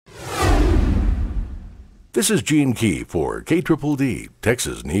This is Gene Key for KDDD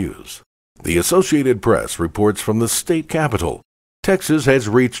Texas News. The Associated Press reports from the state capitol. Texas has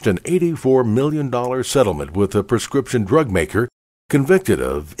reached an $84 million settlement with a prescription drug maker convicted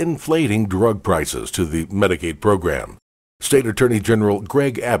of inflating drug prices to the Medicaid program. State Attorney General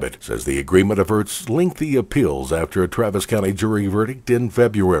Greg Abbott says the agreement averts lengthy appeals after a Travis County jury verdict in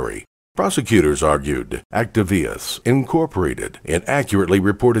February. Prosecutors argued Actavius Incorporated inaccurately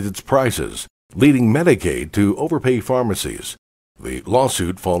reported its prices, leading Medicaid to overpay pharmacies. The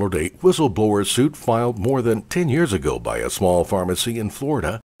lawsuit followed a whistleblower suit filed more than 10 years ago by a small pharmacy in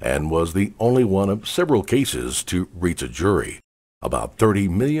Florida and was the only one of several cases to reach a jury. About $30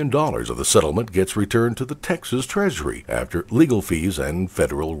 million of the settlement gets returned to the Texas Treasury after legal fees and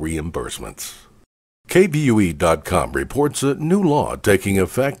federal reimbursements. KBUE.com reports a new law taking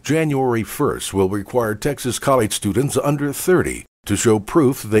effect January 1st will require Texas college students under 30 to show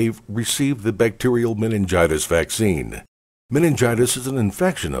proof they've received the bacterial meningitis vaccine. Meningitis is an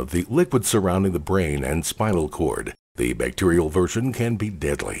infection of the liquid surrounding the brain and spinal cord. The bacterial version can be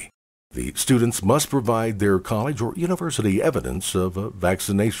deadly. The students must provide their college or university evidence of a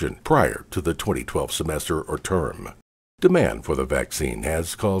vaccination prior to the 2012 semester or term. Demand for the vaccine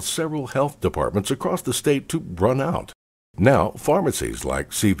has caused several health departments across the state to run out. Now, pharmacies like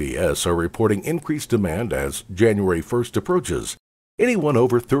CVS are reporting increased demand as January 1st approaches. Anyone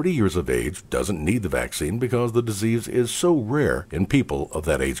over 30 years of age doesn't need the vaccine because the disease is so rare in people of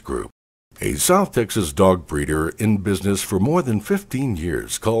that age group. A South Texas dog breeder in business for more than 15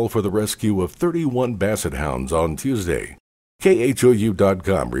 years called for the rescue of 31 basset hounds on Tuesday.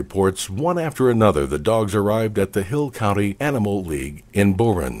 KHOU.com reports one after another the dogs arrived at the Hill County Animal League in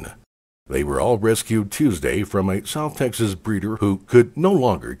Boren. They were all rescued Tuesday from a South Texas breeder who could no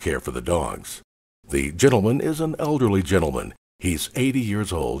longer care for the dogs. The gentleman is an elderly gentleman. He's 80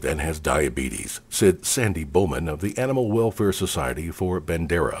 years old and has diabetes, said Sandy Bowman of the Animal Welfare Society for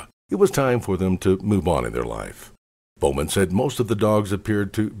Bandera. It was time for them to move on in their life. Bowman said most of the dogs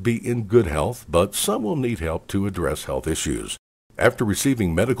appeared to be in good health, but some will need help to address health issues. After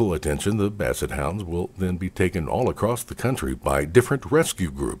receiving medical attention, the basset hounds will then be taken all across the country by different rescue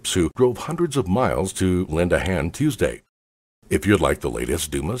groups who drove hundreds of miles to lend a hand Tuesday. If you'd like the latest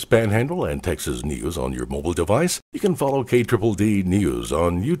Dumas, Panhandle, and Texas news on your mobile device, you can follow KDDD News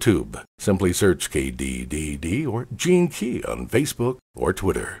on YouTube. Simply search KDDD or Gene Key on Facebook or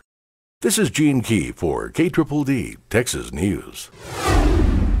Twitter. This is Gene Key for KDDD Texas News.